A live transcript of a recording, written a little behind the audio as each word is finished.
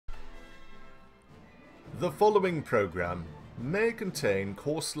The following program may contain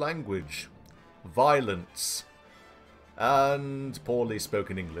coarse language, violence, and poorly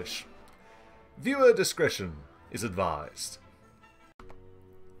spoken English. Viewer discretion is advised.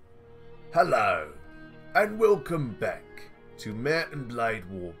 Hello, and welcome back to M&B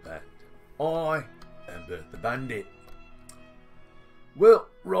Warband. I am Burt the Bandit. Well,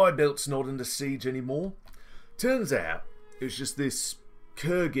 Rybelt's not under siege anymore. Turns out it was just this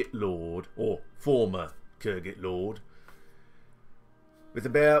Kurgit Lord, or former Kurgit Lord, with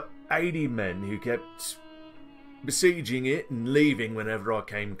about 80 men who kept besieging it and leaving whenever I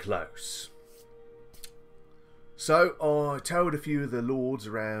came close. So I told a few of the lords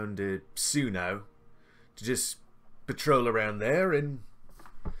around Suno to just patrol around there, and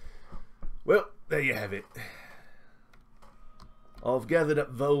well, there you have it. I've gathered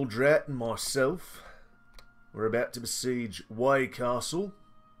up Voldrat and myself. We're about to besiege Weyyah Castle,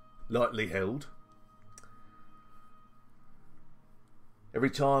 lightly held. Every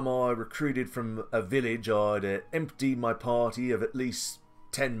time I recruited from a village, I'd empty my party of at least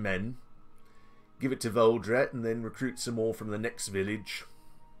 10 men, give it to Voldrat, and then recruit some more from the next village.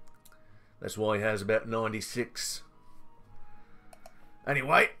 That's why he has about 96.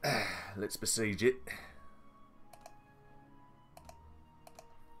 Anyway, let's besiege it.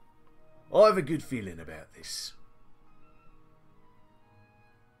 I have a good feeling about this.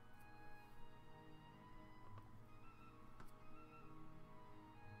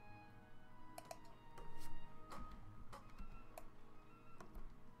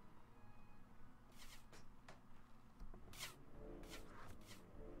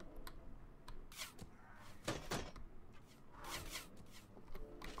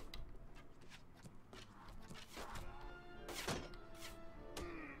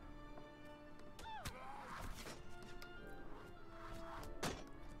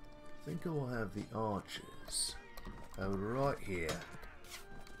 I think I'll have the archers right here.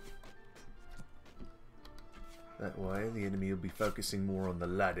 That way the enemy will be focusing more on the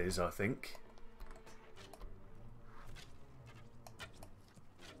ladders, I think.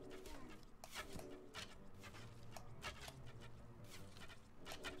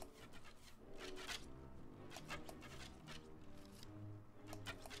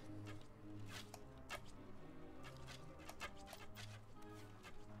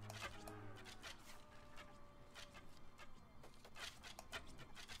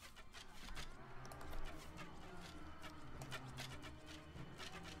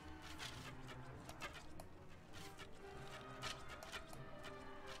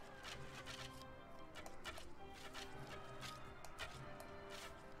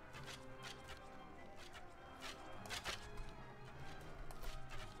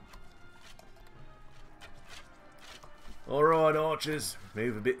 Alright, archers,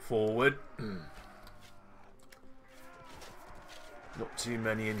 move a bit forward. Not too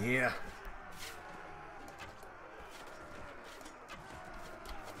many in here.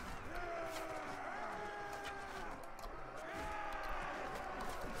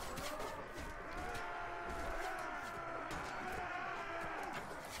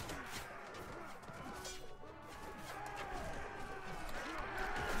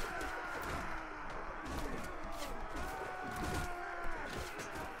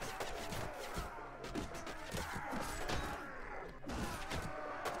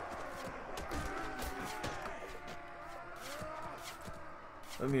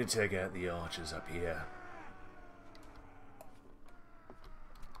 I'm going to take out the archers up here.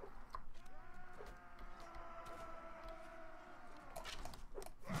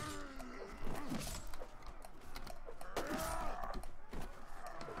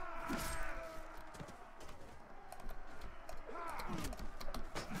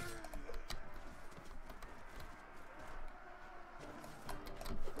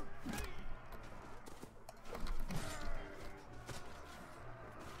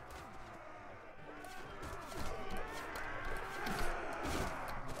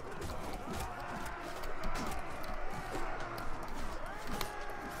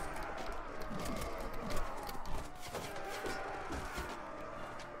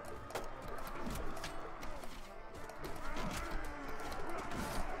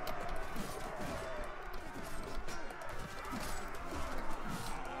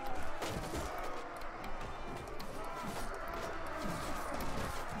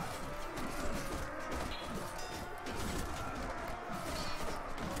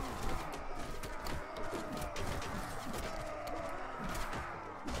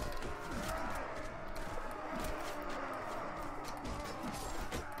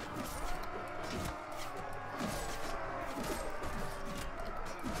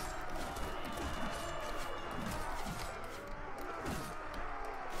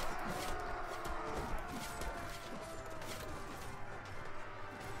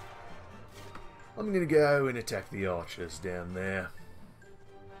 I'm going to go and attack the archers down there.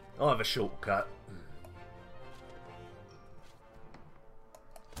 I have a shortcut.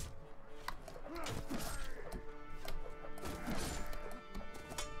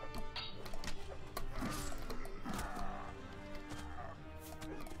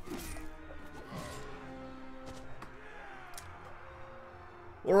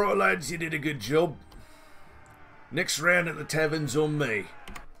 Alright lads, you did a good job. Next round at the tavern's on me.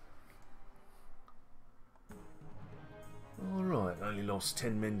 Alright, only lost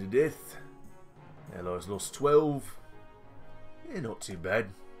 10 men to death. Allies lost 12. Yeah, not too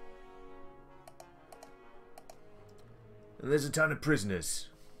bad. And there's a ton of prisoners.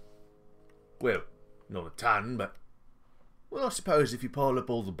 Well, not a ton, but... well, I suppose if you pile up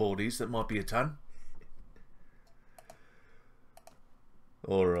all the bodies, that might be a ton.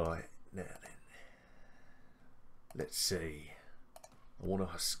 Alright, now then. Let's see. I want a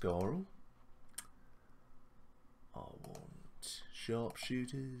Huscarl. I want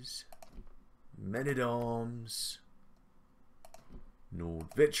sharpshooters, men-at-arms, Nord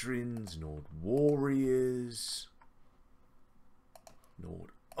veterans, Nord warriors,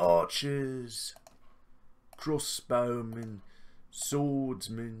 Nord archers, crossbowmen,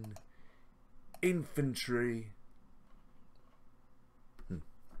 swordsmen, infantry.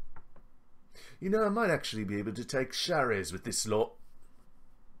 You know, I might actually be able to take Shariz with this lot.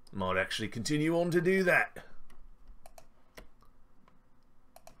 Might actually continue on to do that.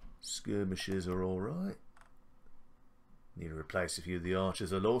 Skirmishers are alright. Need to replace a few of the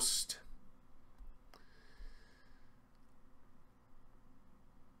archers I lost.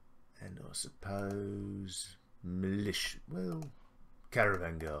 And I suppose militia, well,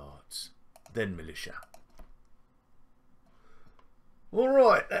 caravan guards, then militia.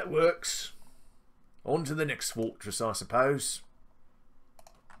 Alright, that works. On to the next fortress, I suppose.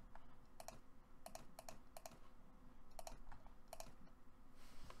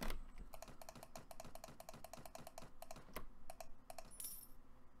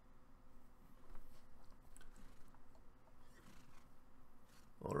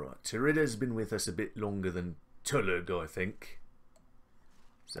 Alright, Tirida's been with us a bit longer than Tulug, I think.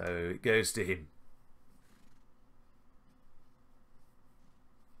 So it goes to him.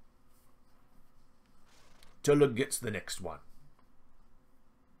 Tulug gets the next one.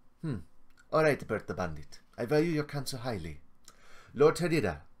 Alright, Burt the Bandit. I value your counsel highly. Lord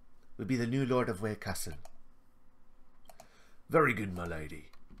Tirida will be the new Lord of Weyyah Castle. Very good, my lady.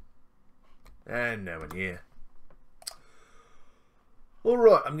 And no one here.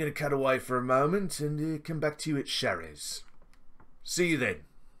 Alright, I'm going to cut away for a moment and come back to you at Shariz. See you then.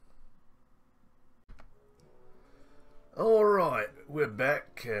 Alright, we're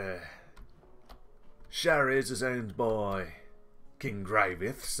back. Shariz is owned by King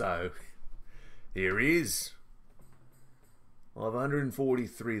Graveth, so here he is. I have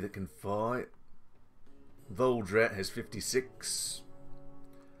 143 that can fight. Voldrat has 56.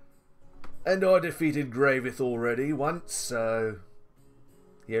 And I defeated Graveth already once, so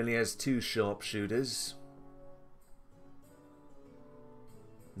he only has 2 sharpshooters.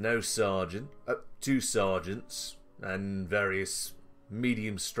 No sergeant. 2 sergeants and various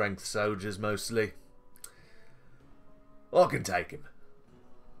medium strength soldiers mostly. I can take him.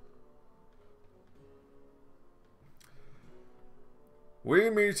 We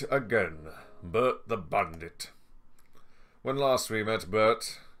meet again, Burt the Bandit. When last we met,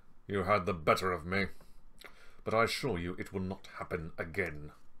 Burt, you had the better of me, but I assure you it will not happen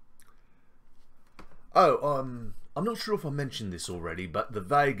again. Oh, I'm not sure if I mentioned this already, but the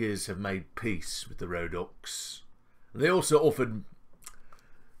Vegas have made peace with the Rhodoks. They also offered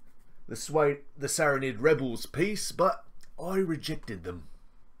the Sarranid Rebels peace, but I rejected them.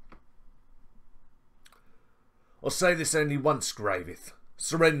 I'll say this only once, Graveth.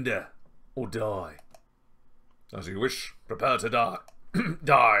 Surrender or die. As you wish. Prepare to die.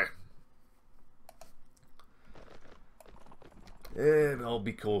 Die. Yeah, but I'll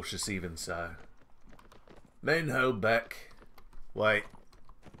be cautious even so. Men hold back. Wait.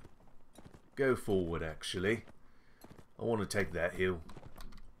 Go forward, actually. I want to take that hill.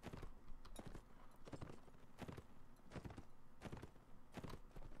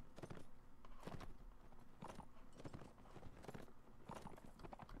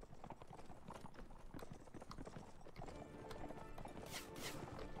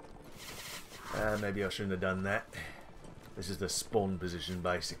 Maybe I shouldn't have done that. This is the spawn position,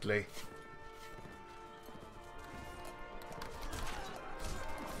 basically.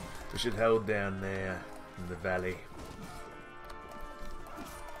 We should hold down there in the valley.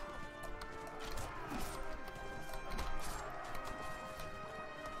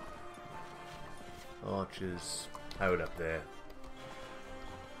 archers. Hold up there.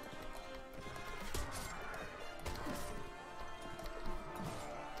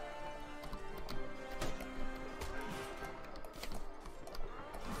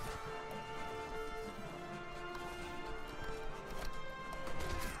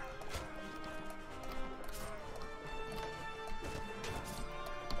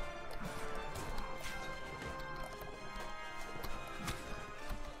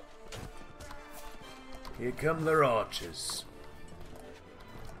 Here come their archers.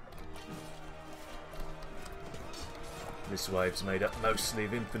 This wave's made up mostly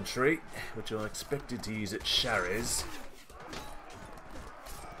of infantry, which I expected to use at Shariz.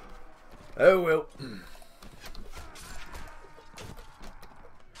 Oh well.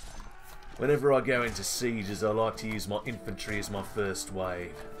 Whenever I go into sieges, I like to use my infantry as my first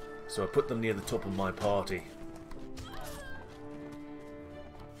wave. So I put them near the top of my party.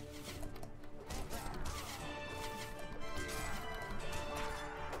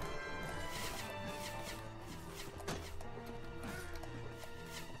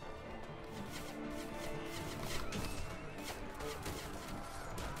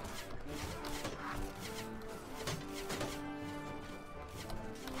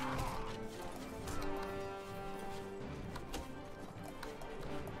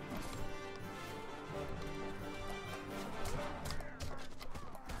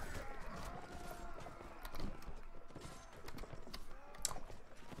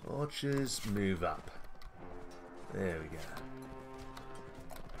 Archers move up. There we go.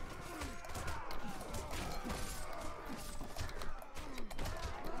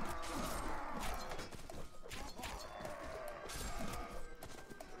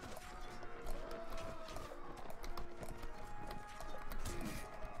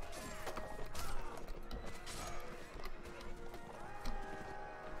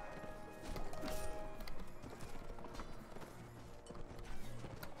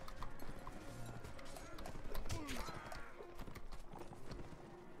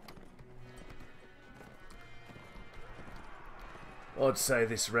 I'd say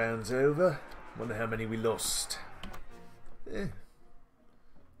this round's over. Wonder how many we lost.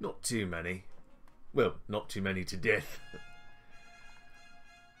 Not too many. Well, not too many to death.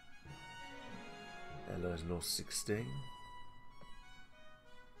 Allies lost 16.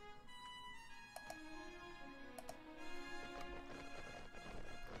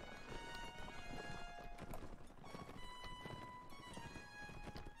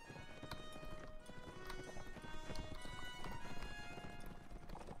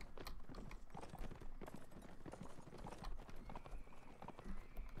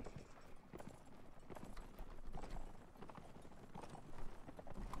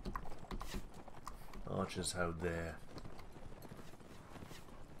 Archers hold there.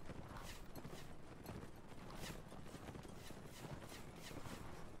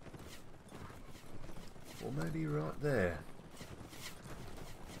 Or maybe right there.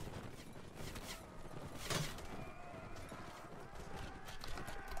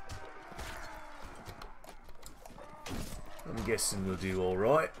 I'm guessing we'll do all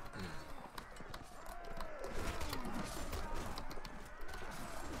right.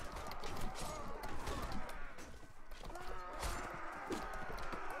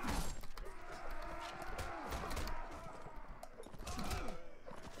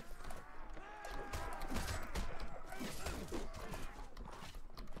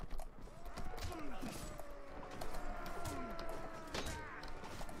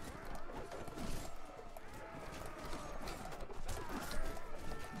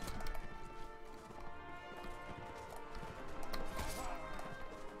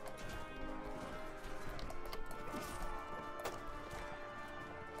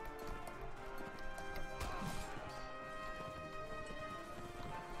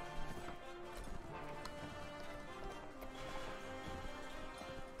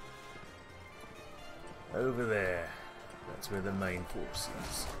 Over there. That's where the main force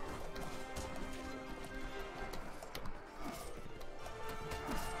is.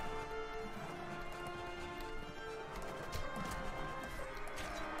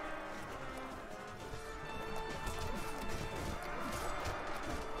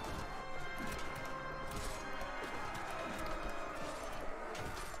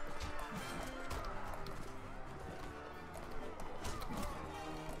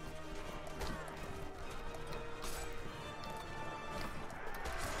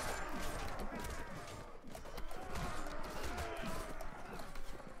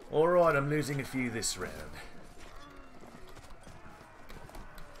 Alright, I'm losing a few this round.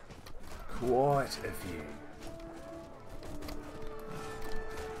 Quite a few.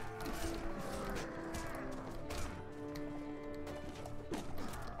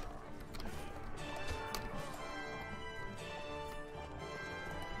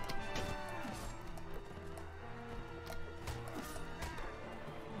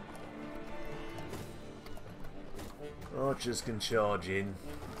 archers can charge in.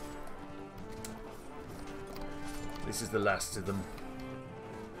 This is the last of them.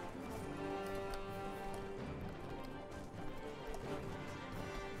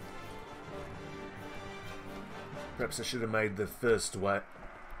 Perhaps I should have made the first wave.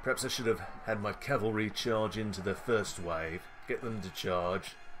 Perhaps I should have had my cavalry charge into the first wave, get them to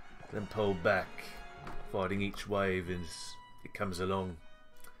charge, then pull back, fighting each wave as it comes along.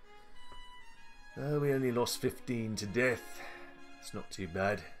 Oh, we only lost 15 to death. It's not too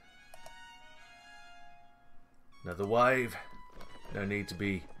bad. Another wave. No need to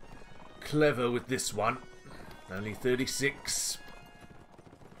be clever with this one. Only 36.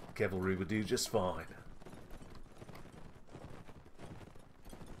 Cavalry will do just fine.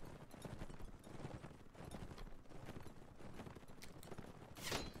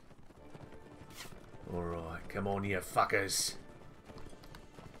 Alright, come on you fuckers.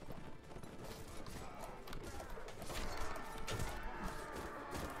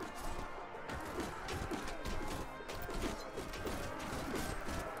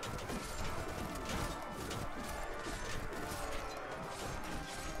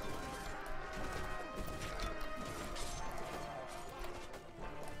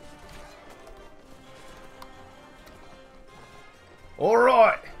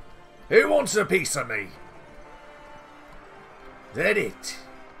 Alright, who wants a piece of me? That it?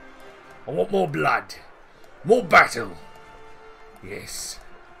 I want more blood, more battle. Yes.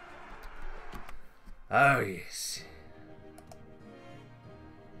 Oh yes.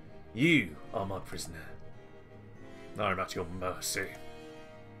 You are my prisoner. I am at your mercy.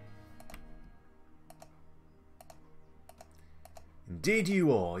 Indeed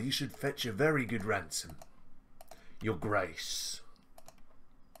you are. You should fetch a very good ransom. Your Grace.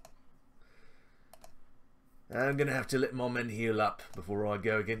 I'm going to have to let my men heal up before I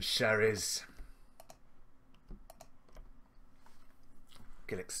go against Shariz.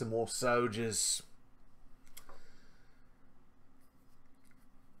 Collect some more soldiers.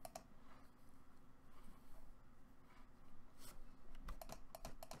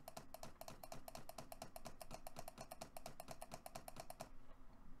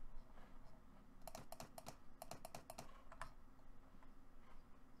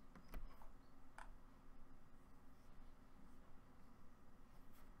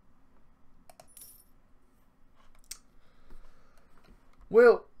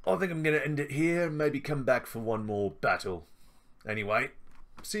 Well, I think I'm going to end it here and maybe come back for one more battle. Anyway,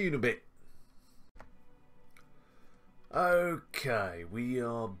 see you in a bit. Okay, we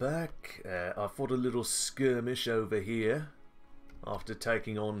are back. I fought a little skirmish over here after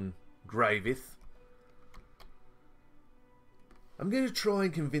taking on Graveth. I'm going to try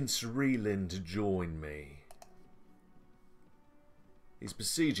and convince Reland to join me. He's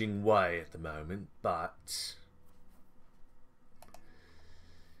besieging Weyyah at the moment, but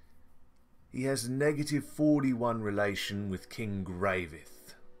he has a negative 41 relation with King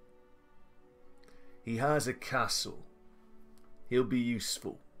Graveth. He has a castle. He'll be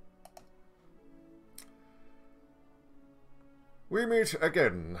useful. We meet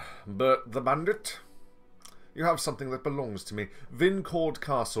again, Burt the Bandit. You have something that belongs to me. Vincord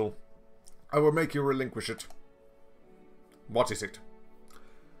Castle. I will make you relinquish it. What is it?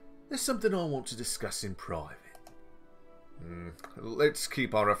 There's something I want to discuss in private. Let's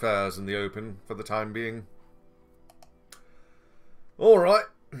keep our affairs in the open for the time being. Alright.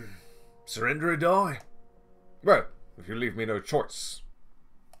 Surrender or die? Well, if you leave me no choice.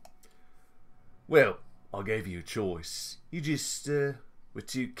 Well, I gave you a choice. You just were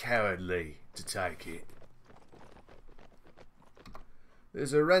too cowardly to take it.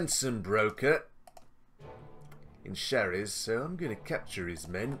 There's a ransom broker in Shariz, so I'm going to capture his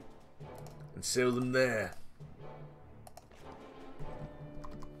men and sell them there.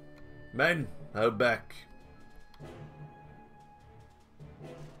 Men, hold back.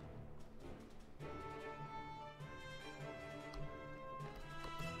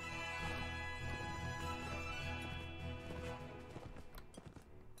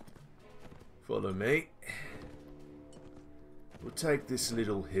 Follow me. We'll take this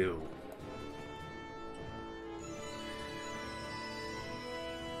little hill.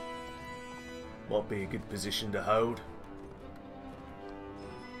 Might be a good position to hold.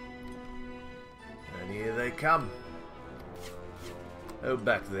 And here they come. Oh,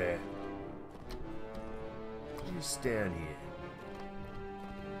 back there. Just down here.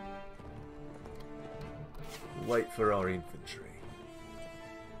 Wait for our infantry.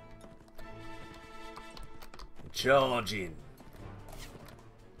 Charge in.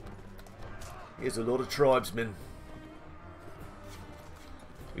 Here's a lot of tribesmen.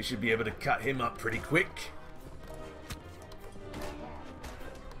 We should be able to cut him up pretty quick.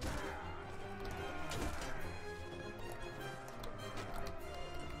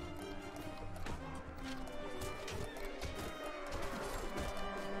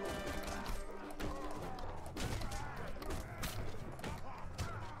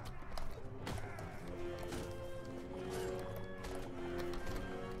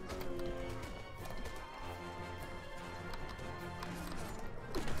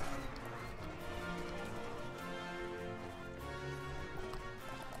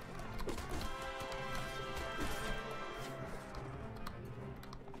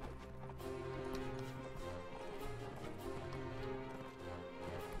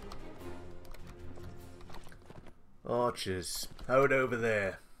 Archers, out over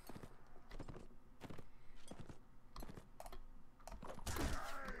there.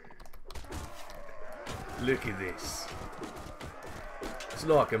 Look at this. It's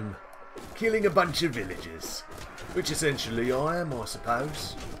like I'm killing a bunch of villagers. Which essentially I am, I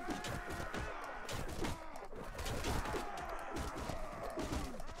suppose.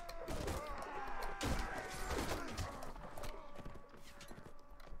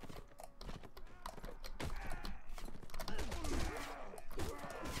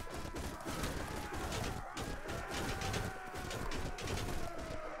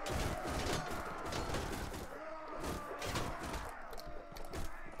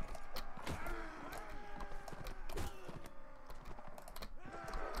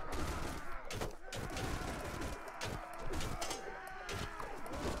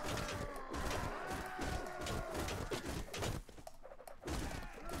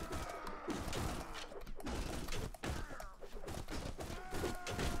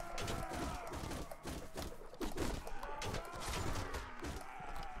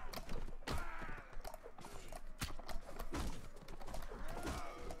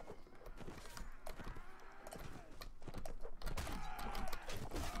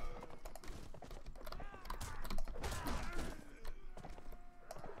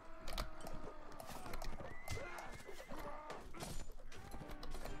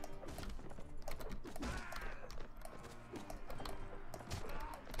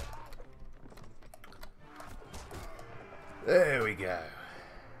 There we go.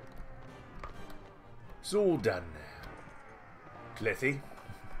 It's all done now. Clethy.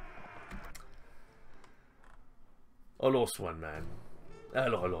 I lost one man. I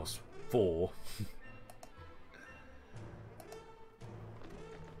lost 4.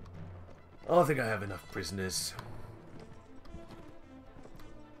 I think I have enough prisoners.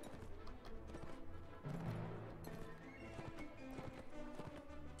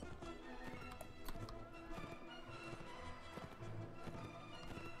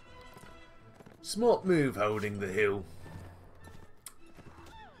 Smart move holding the hill.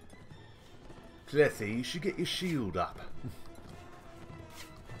 Clethy, you should get your shield up.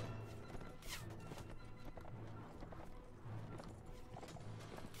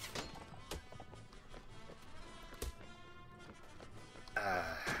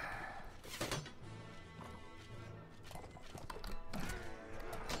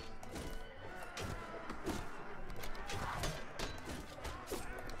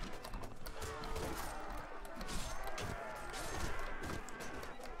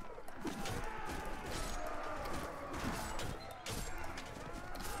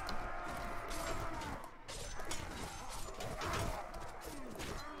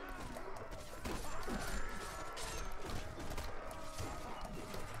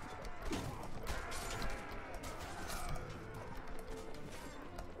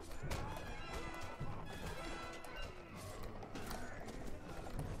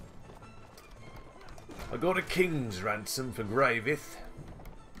 I got a king's ransom for Graveth.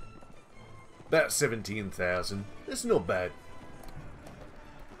 About 17,000. That's not bad.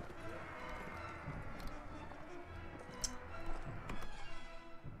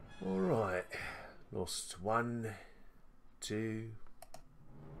 Alright. Lost 1, 2.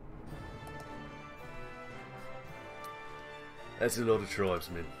 That's a lot of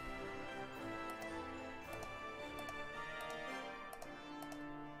tribesmen.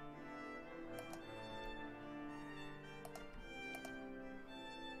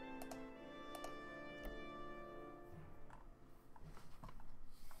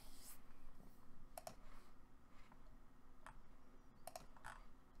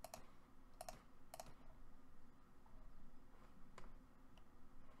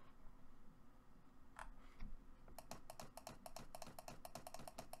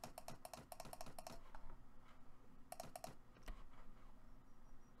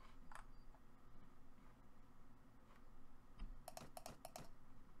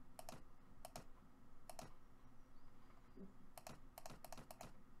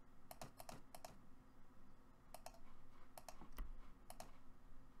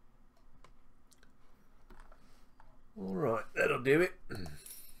 Alright, that'll do it.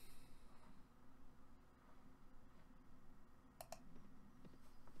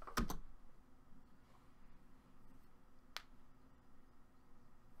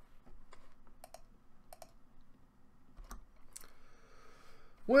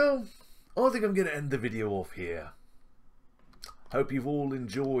 Well, I think I'm going to end the video off here. Hope you've all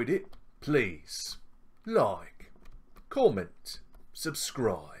enjoyed it. Please, like, comment,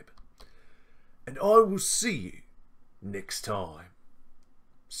 subscribe. And I will see you next time.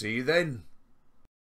 See you then.